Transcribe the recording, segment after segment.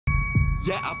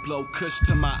Yeah, I blow kush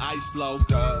to my eyes low.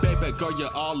 Baby girl, you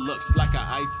all looks like an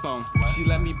iPhone. She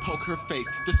let me poke her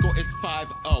face. The score is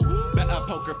 5-0. Bet I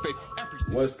poke her face every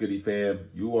single. What's goody fam?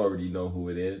 You already know who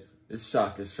it is. It's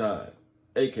ShakaShine,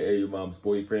 aka your mom's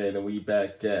boyfriend, and we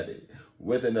back at it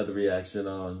with another reaction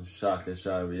on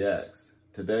ShakaShine Reacts.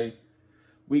 Today,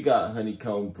 we got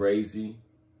HoneyKomb Brazy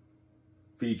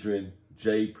featuring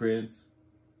J Prince.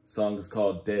 Song is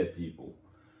called Dead People.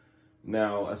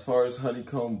 Now, as far as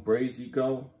HoneyKomb Brazy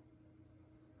go,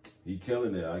 he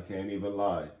killing it. I can't even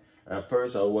lie. At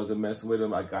first, I wasn't messing with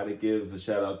him. I gotta give a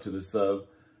shout out to the sub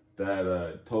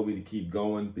that told me to keep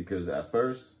going, because at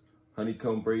first,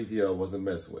 HoneyKomb Brazy, I wasn't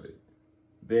messing with it.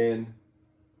 Then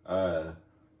I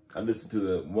listened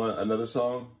to another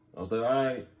song. I was like, all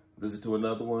right, listen to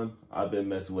another one. I've been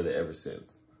messing with it ever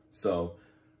since. So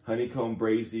HoneyKomb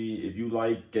Brazy, if you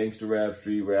like gangster rap,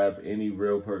 street rap, any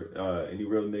real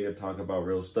nigga talk about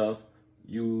real stuff,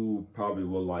 you probably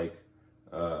will like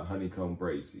HoneyKomb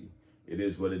Brazy. It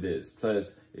is what it is.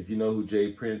 Plus, if you know who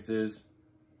J Prince is,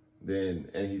 and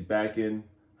he's backing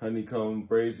HoneyKomb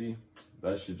Brazy,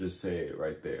 that should just say it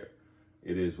right there.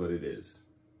 It is what it is.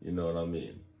 You know what I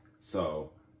mean?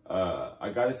 So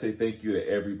I gotta say thank you to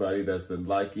everybody that's been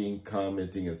liking,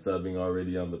 commenting, and subbing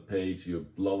already on the page. You're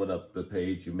blowing up the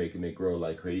page. You're making it grow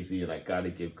like crazy, and I gotta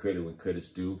give credit when credit's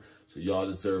due. So y'all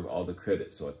deserve all the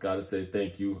credit. So I gotta say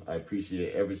thank you. I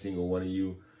appreciate every single one of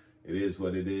you. It is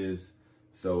what it is.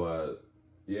 So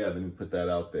yeah, let me put that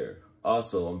out there.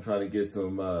 Also, I'm trying to get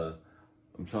some.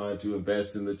 I'm trying to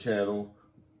invest in the channel,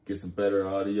 get some better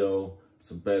audio,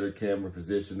 some better camera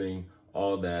positioning,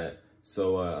 all that.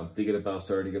 So I'm thinking about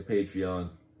starting a Patreon.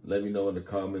 Let me know in the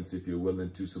comments if you're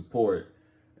willing to support.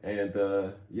 And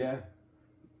yeah,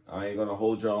 I ain't gonna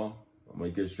hold y'all. I'm gonna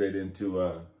get straight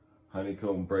into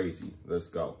HoneyKomb Brazy. Let's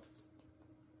go.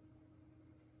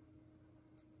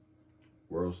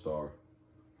 World Star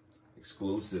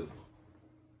exclusive.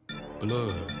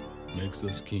 Blood makes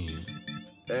us kin.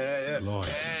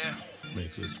 Loyalty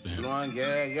makes us family.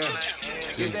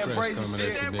 Get that Brazy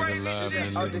shit. Coming at your nigga live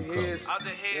in the living color. Out the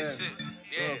head shit.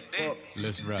 Yeah.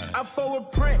 Let's ride. I fuck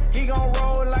with Print, he gon'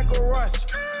 roll like a rush.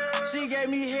 She gave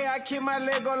me hair, I kick my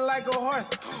leg up like a horse.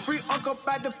 Free uncle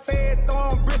out the fed,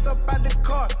 throwing bricks up out the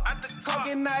car.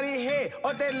 Talking out his head,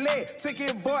 up that leg, took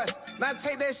his voice. Now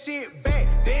take that shit back,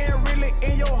 they ain't really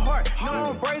in your heart. No,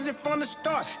 I'm Brazy from the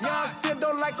start. Y'all still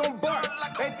don't like I'm bark.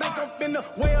 They think I'm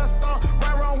finna wear some,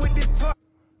 right wrong with the talk.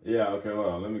 Yeah, okay, hold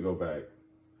on. Let me go back.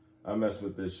 I messed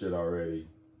with this shit already.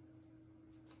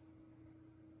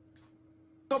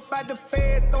 Up out the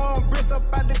fed, throwing bricks up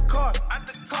out the car.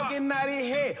 Talking out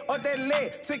his head, up that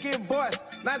leg, took his voice.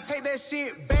 Now take that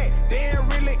shit back, they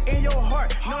ain't really in your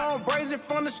heart. No, I'm Brazy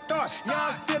from the start. Y'all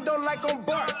still don't like I'm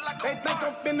bark. They think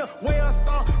I'm finna wear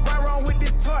some, right wrong with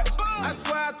the touch. I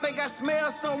swear I think I smell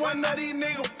someone of these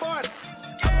niggas fart.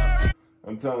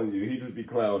 I'm telling you, he just be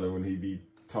clowning when he be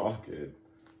talking.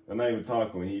 I'm not even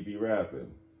talking when he be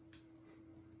rapping.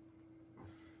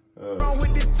 Wrong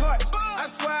with the touch. I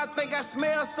swear I think I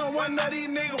smell someone of these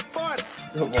niggas fart.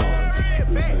 Come on.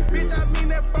 Back, bitch, I mean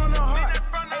that from the heart.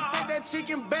 Hey, take that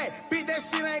chicken back. Bitch, that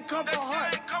shit ain't come from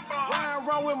heart. Why I'm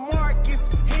wrong with Marcus?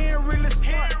 He ain't really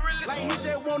smart. Like he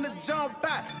just wanna jump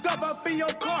out, dump up in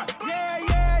your car. Yeah.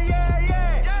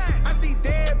 I see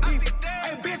dead people.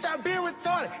 Hey, bitch, I been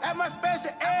retarded at my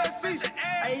special ass feature.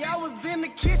 Hey, I was in the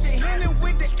kitchen, hitting it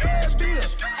with the air beater.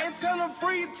 Ain't tell them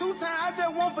free 2 times, I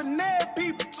just want for nab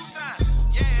people. 2 times.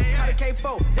 Call the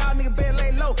K4, y'all nigga better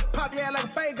lay low. Pop your ass like a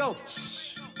Fago.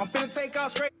 Shh. I'm finna take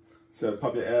off straight. Said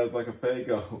pop your ass like a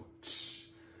Fago.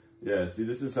 Yeah, see,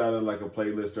 this is sounding like a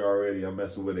playlister already. I'm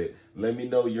messing with it. Let me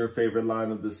know your favorite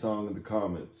line of this song in the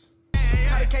comments.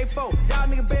 Call the K4, y'all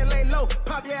nigga better lay low.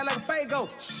 Pop your ass like a Fago.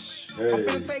 Shh. Hey. I'm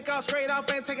finna take off straight off,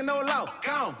 ain't taking no loss.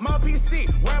 Gone. My PC,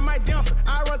 where my jumper?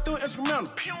 I run through instrumental.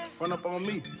 Run up on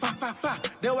me.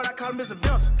 555. That's what I call Mr.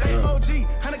 Vincent. They OG,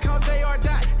 HoneyKomb JR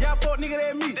dot. Y'all fuck nigga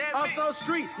that me. I'm so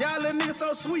street. Y'all little niggas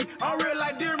so sweet. I'm real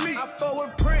like dear me. I fuck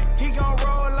with Print, he gon'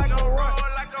 roll like a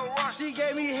rush. She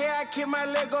gave me hair, I kick my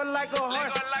leg up like a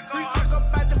horse. Free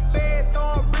up out the fed,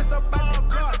 throwing bricks up out the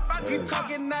car. He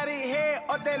talking out his head,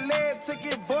 up that leg, took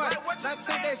his voice. Now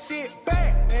take that shit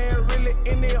back, they ain't really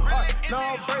in their heart. No,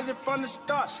 I'm Brazy from the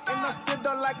start, and I still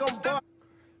don't like I'm bark.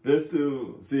 This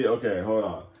dude, see, okay, hold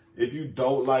on. If you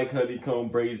don't like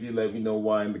HoneyKomb Brazy, let me know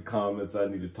why in the comments. I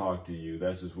need to talk to you.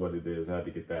 That's just what it is. I had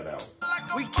to get that out.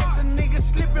 We catch a nigga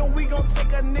slipping, we gon'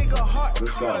 take a nigga heart.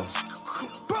 Let's go.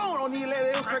 Boom, don't need let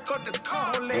it crack up the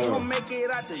car. Don't let him make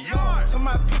it out the yard.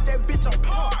 Somebody pick that bitch on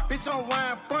park. Bitch on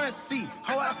Ryan front seat.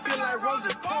 Ho, I feel like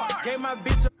Rosie Park. Gave my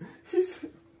bitch a...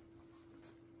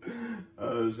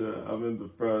 I'm in the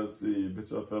front seat,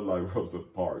 bitch. I feel like Rosa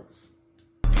Parks.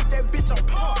 Get that bitch on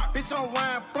park, bitch on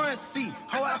wine front seat.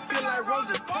 Ho, I feel like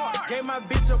Rosa Parks. Gave my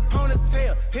bitch a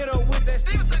ponytail, hit her with that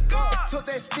Steven cigar. Took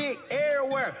that stick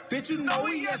everywhere, bitch. You know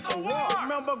we at some war.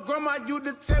 Remember, grandma used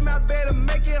to tell me I better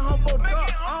make it home for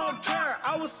duck. I don't care,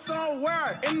 I was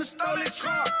somewhere in the stolen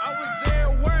car. I was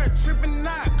everywhere, tripping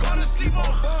out, going to sleep on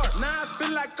bars. Now I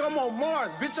feel like I'm on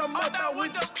Mars, bitch. I'm up out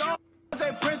with the stars.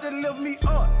 Say Prince to lift me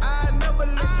up, I never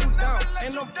let you down.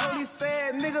 Ain't no police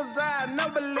said niggas, I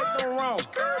never let them wrong.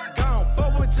 Gone,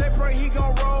 fuck with J Pray, he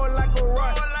gon' roll like a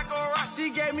rock. She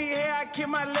gave me hair, I keep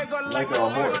my leg up like a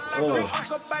horse.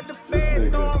 Fuck up out the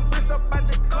bed, throwing bricks up out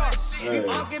the car. He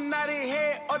walking out his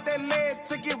head, up that leg,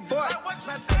 took it boy. Now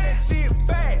say that shit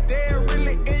back, they ain't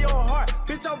really in your heart.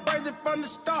 Bitch, I'm Brazy from the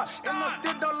start, and I'm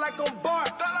still don't like a bar.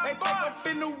 They think I'm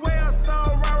finna well, so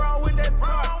I'm right with that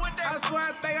tar. I swear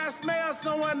I think I smell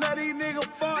someone of these niggas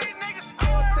fart.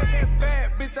 I won't take that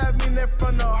bad, bitch, I mean that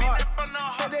from the heart.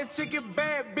 Say that chicken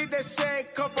bad, bitch, that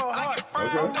shit come from heart. I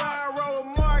roll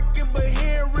with Market, but he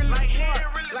ain't really smart.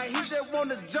 Like he just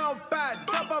wanna jump out,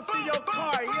 jump up in your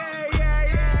car, yeah.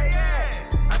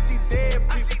 I see dead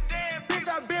people, bitch,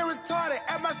 I been retarded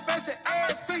at my special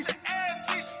ed teacher.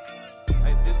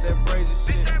 Hey, this that Brazy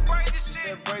shit.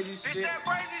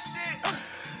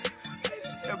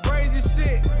 That Brazy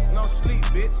shit. No sleep,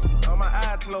 bitch. On my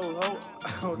eye closed, ho.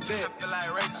 On deck. I feel like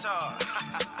Ray Charles.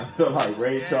 I feel like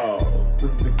Ray Charles.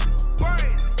 This is the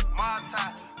Brazy,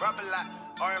 Monty, Rubber Lot,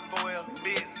 RM4L,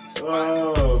 bitch.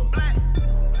 oh.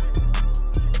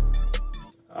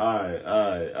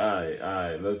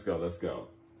 Alright. Let's go.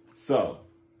 So,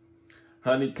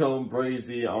 HoneyKomb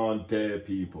Brazy on Dead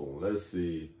People. Let's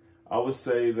see. I would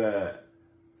say that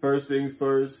first things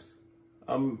first,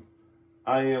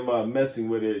 I am messing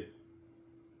with it.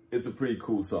 It's a pretty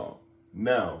cool song.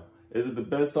 Now, is it the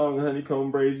best song of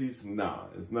HoneyKomb Brazy's? Nah,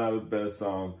 it's not the best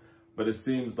song, but it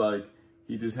seems like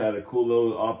he just had a cool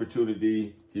little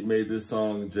opportunity. He made this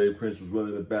song, Jay Prince was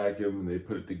willing to back him, and they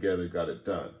put it together, got it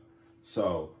done.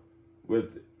 So,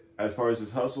 as far as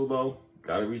his hustle though,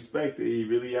 gotta respect it. He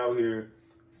really out here,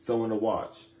 someone to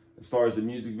watch. As far as the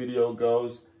music video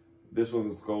goes, this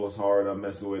one goes hard. I'm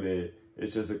messing with it.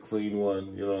 It's just a clean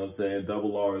one, you know what I'm saying?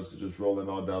 Double R's just rolling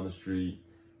all down the street.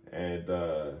 And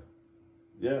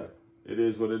yeah, it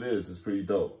is what it is. It's pretty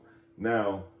dope.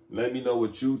 Now, let me know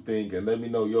what you think, and let me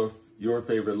know your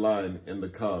favorite line in the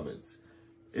comments.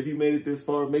 If you made it this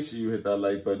far, make sure you hit that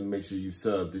like button. Make sure you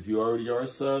subbed. If you already are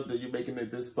subbed and you're making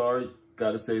it this far,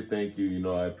 gotta say thank you. You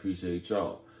know, I appreciate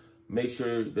y'all. Make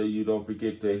sure that you don't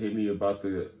forget to hit me about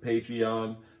the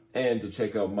Patreon and to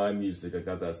check out my music. I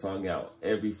got that song out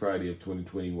every Friday of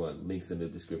 2021. Links in the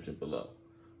description below.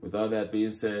 With all that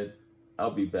being said,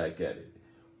 I'll be back at it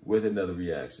with another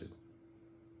reaction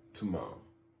tomorrow.